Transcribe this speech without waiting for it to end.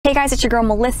Hey guys, it's your girl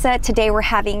Melissa. Today we're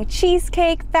having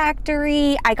Cheesecake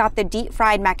Factory. I got the deep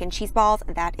fried mac and cheese balls.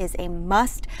 That is a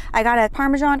must. I got a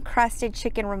Parmesan crusted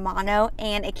chicken Romano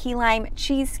and a key lime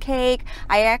cheesecake.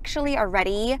 I actually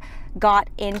already got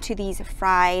into these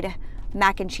fried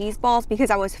mac and cheese balls because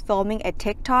I was filming a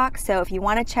TikTok. So if you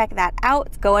want to check that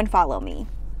out, go and follow me.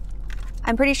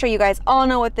 I'm pretty sure you guys all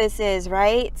know what this is,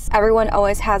 right? Everyone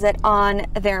always has it on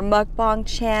their mukbang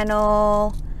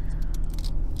channel.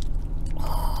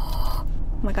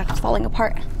 Oh my god, it's falling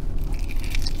apart.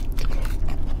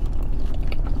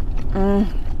 I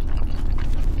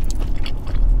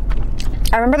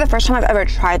remember the first time I've ever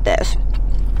tried this.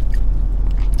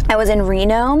 I was in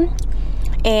Reno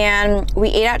and we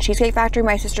ate at Cheesecake Factory.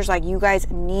 My sister's like, you guys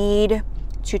need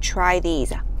to try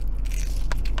these.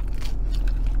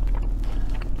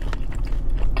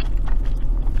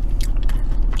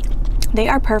 They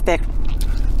are perfect.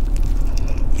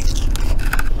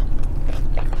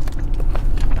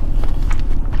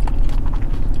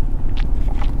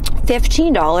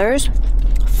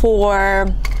 $15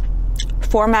 for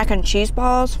 4 mac and cheese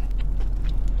balls.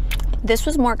 This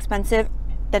was more expensive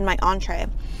than my entree.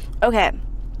 Okay,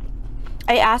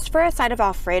 I asked for a side of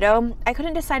Alfredo. I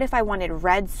couldn't decide if I wanted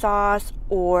red sauce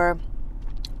or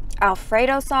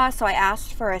Alfredo sauce, so I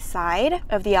asked for a side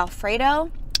of the Alfredo,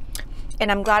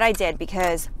 and I'm glad I did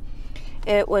because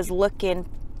it was looking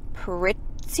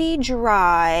pretty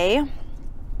dry.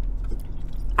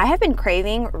 I have been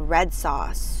craving red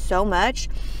sauce so much,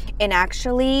 and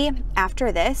actually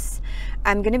after this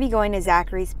I'm gonna be going to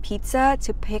Zachary's Pizza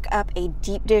to pick up a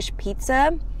deep dish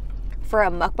pizza for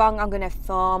a mukbang I'm gonna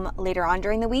film later on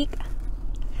during the week.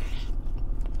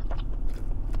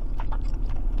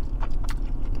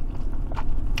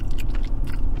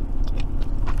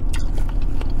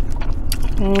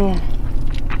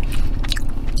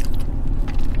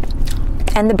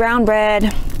 And the brown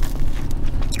bread.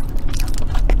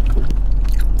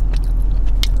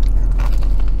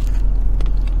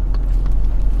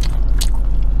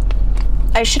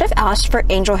 I should have asked for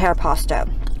angel hair pasta.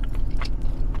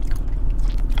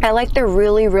 I like the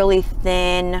really, really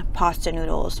thin pasta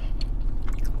noodles.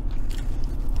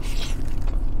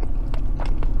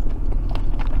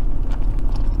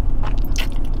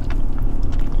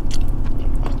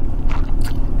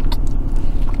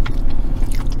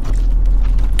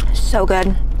 So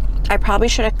good. I probably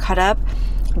should have cut up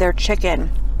their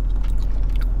chicken.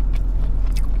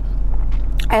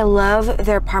 I love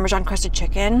their Parmesan crusted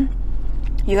chicken.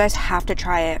 You guys have to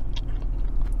try it.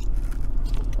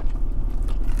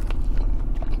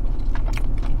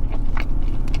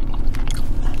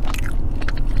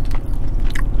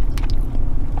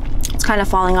 It's kind of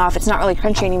falling off. It's not really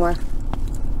crunchy anymore.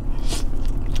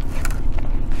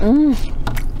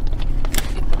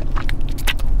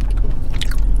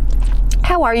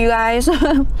 How are you guys?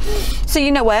 So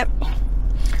you know what?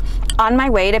 On my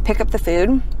way to pick up the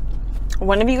food,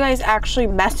 one of you guys actually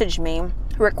messaged me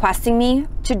requesting me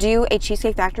to do a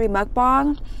Cheesecake Factory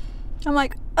mukbang. I'm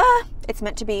like, it's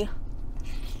meant to be.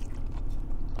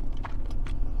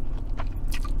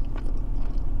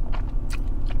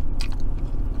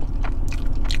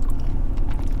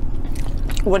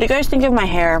 What do you guys think of my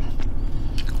hair?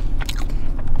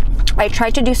 I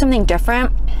tried to do something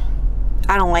different.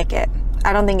 I don't like it.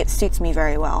 I don't think it suits me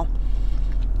very well.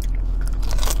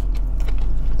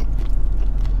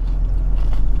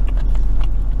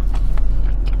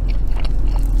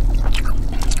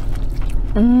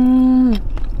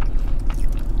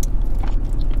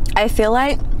 I feel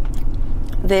like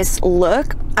this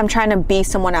look, I'm trying to be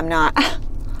someone I'm not.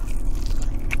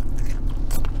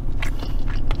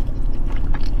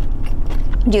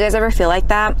 Do you guys ever feel like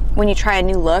that when you try a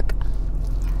new look?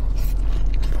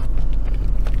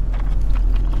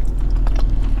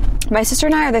 My sister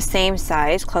and I are the same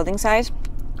size, clothing size.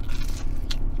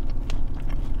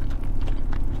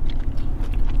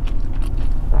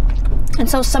 And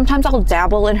so sometimes I'll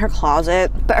dabble in her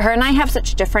closet, but her and I have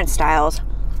such different styles.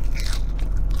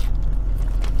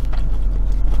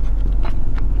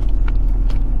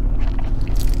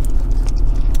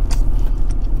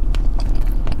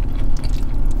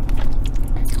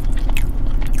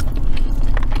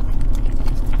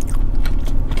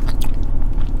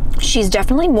 She's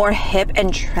definitely more hip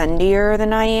and trendier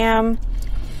than I am,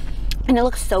 and it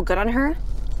looks so good on her.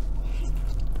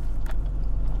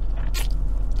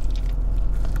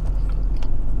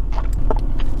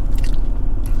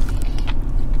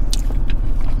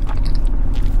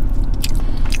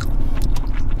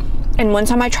 And one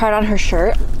time I tried on her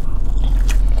shirt.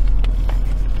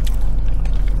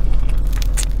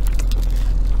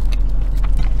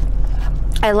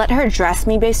 I let her dress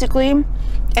me basically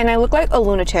And I look like a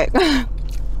lunatic.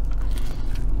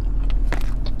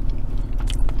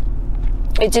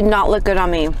 It did not look good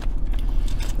on me.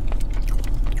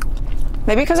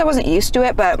 Maybe because I wasn't used to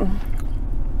it, but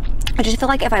I just feel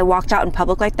like if I walked out in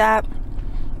public like that,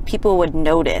 people would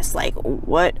notice, like,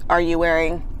 what are you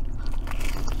wearing?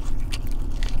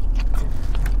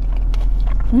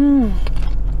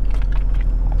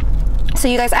 So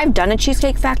you guys, I've done a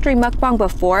Cheesecake Factory mukbang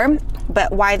before,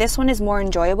 but why this one is more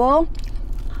enjoyable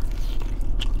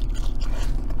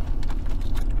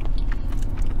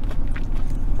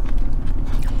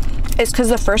is because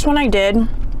the first one I did,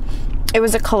 it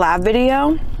was a collab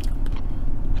video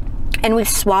and we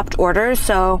swapped orders.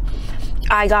 So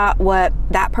I got what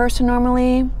that person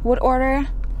normally would order.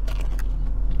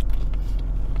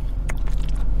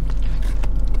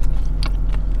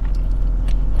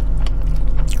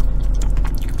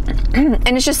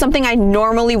 And it's just something I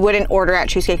normally wouldn't order at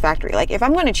Cheesecake Factory. Like if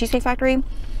I'm going to Cheesecake Factory,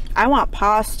 I want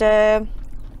pasta.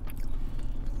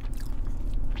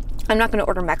 I'm not going to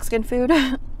order Mexican food.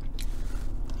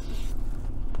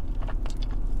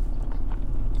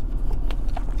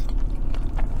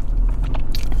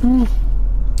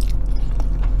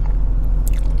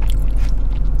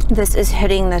 This is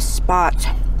hitting the spot.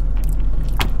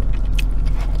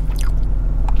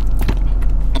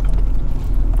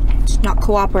 It's not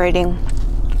cooperating.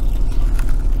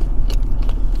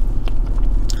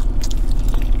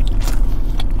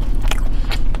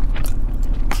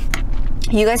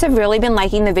 You guys have really been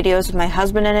liking the videos with my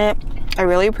husband in it. I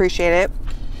really appreciate it.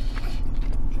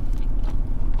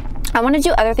 I want to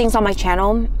do other things on my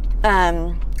channel,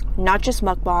 not just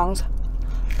mukbangs.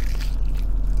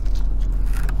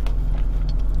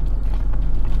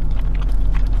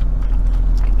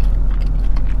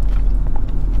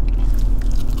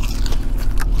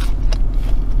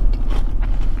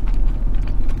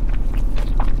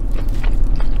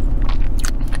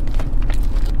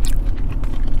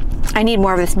 I need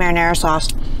more of this marinara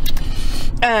sauce.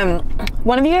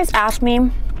 One of you guys asked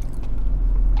me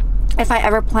if I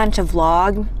ever plan to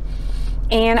vlog,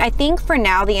 and I think for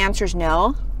now the answer is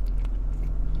no.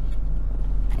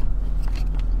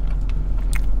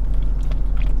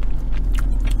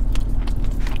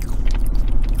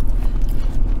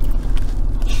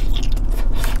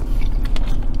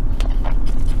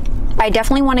 I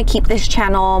definitely want to keep this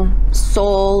channel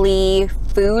solely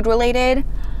food related.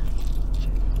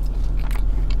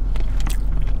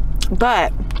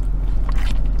 But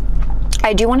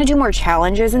I do want to do more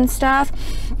challenges and stuff.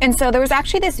 And so there was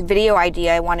actually this video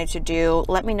idea I wanted to do.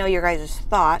 Let me know your guys'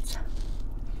 thoughts.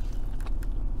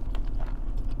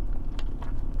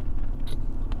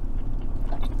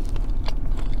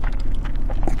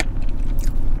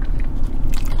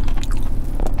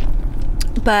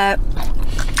 But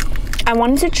I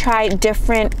wanted to try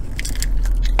different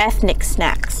ethnic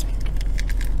snacks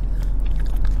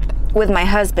with my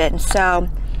husband. So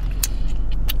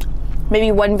maybe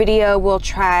one video we'll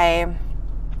try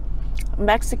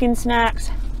Mexican snacks,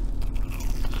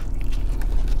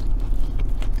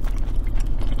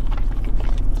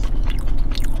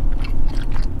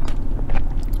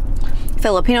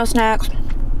 Filipino snacks,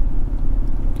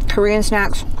 Korean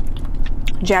snacks,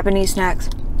 Japanese snacks.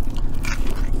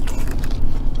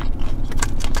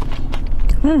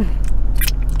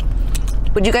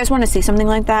 Would you guys want to see something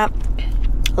like that?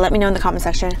 Let me know in the comment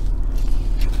section.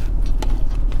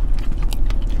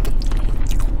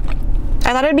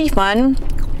 I thought it'd be fun.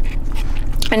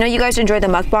 I know you guys enjoy the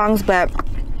mukbangs, but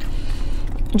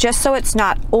just so it's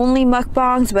not only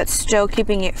mukbangs, but still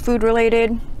keeping it food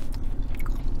related.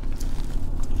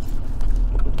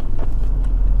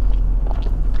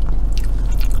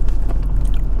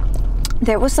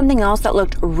 There was something else that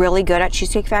looked really good at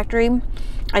Cheesecake Factory.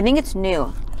 I think it's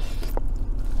new.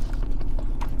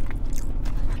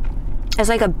 It's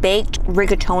like a baked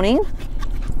rigatoni.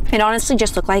 It honestly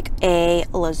just looked like a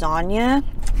lasagna.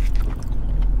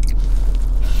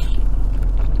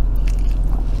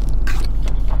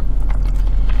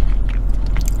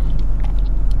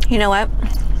 You know what?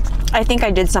 I think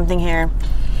I did something here.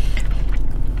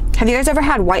 Have you guys ever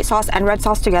had white sauce and red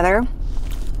sauce together?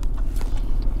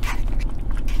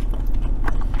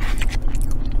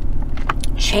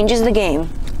 Changes the game.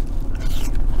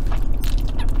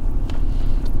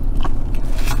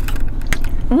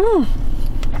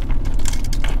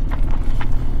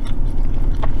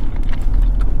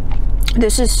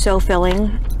 This is so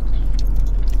filling.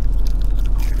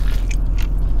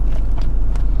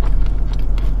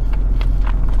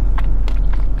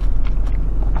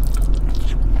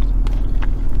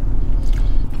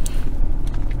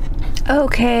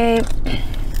 Okay.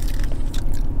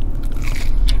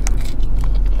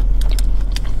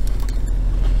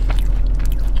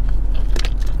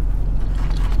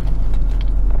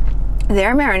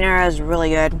 Their marinara is really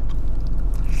good.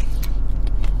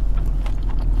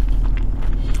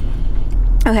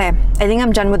 Okay, I think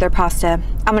I'm done with their pasta.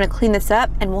 I'm gonna clean this up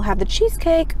and we'll have the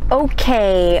cheesecake.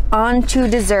 Okay, on to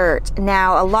dessert.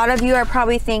 Now, a lot of you are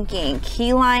probably thinking,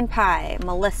 key lime pie,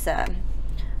 Melissa,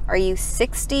 are you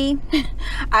 60?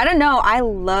 I don't know, I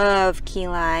love key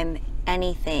lime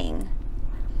anything.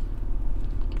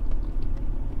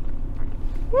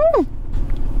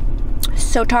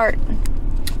 So tart,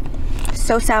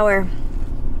 so sour,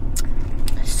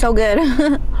 so good.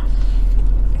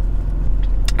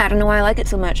 I don't know why I like it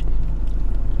so much.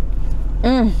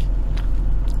 It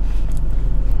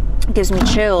gives me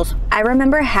chills. I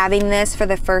remember having this for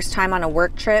the first time on a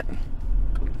work trip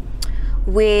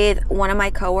with one of my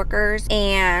coworkers,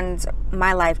 and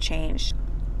my life changed.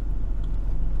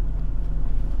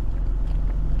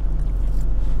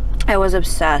 I was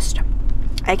obsessed.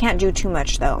 I can't do too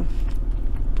much though.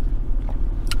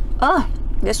 Oh,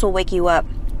 this will wake you up.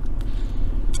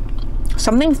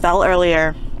 Something fell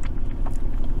earlier.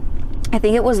 I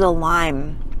think it was the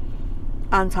lime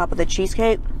on top of the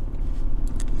cheesecake.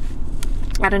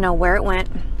 I don't know where it went.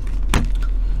 I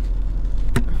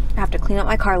have to clean up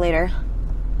my car later.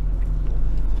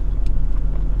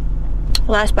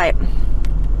 Last bite.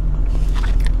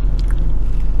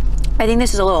 I think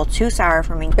this is a little too sour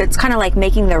for me. It's kind of like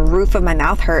making the roof of my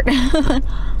mouth hurt.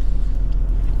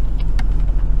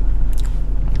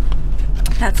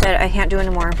 That's it, I can't do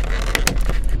anymore.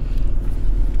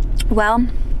 Well,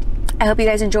 I hope you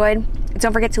guys enjoyed.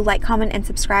 Don't forget to like, comment, and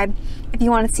subscribe if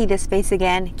you want to see this face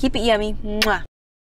again. Keep it yummy. Mwah.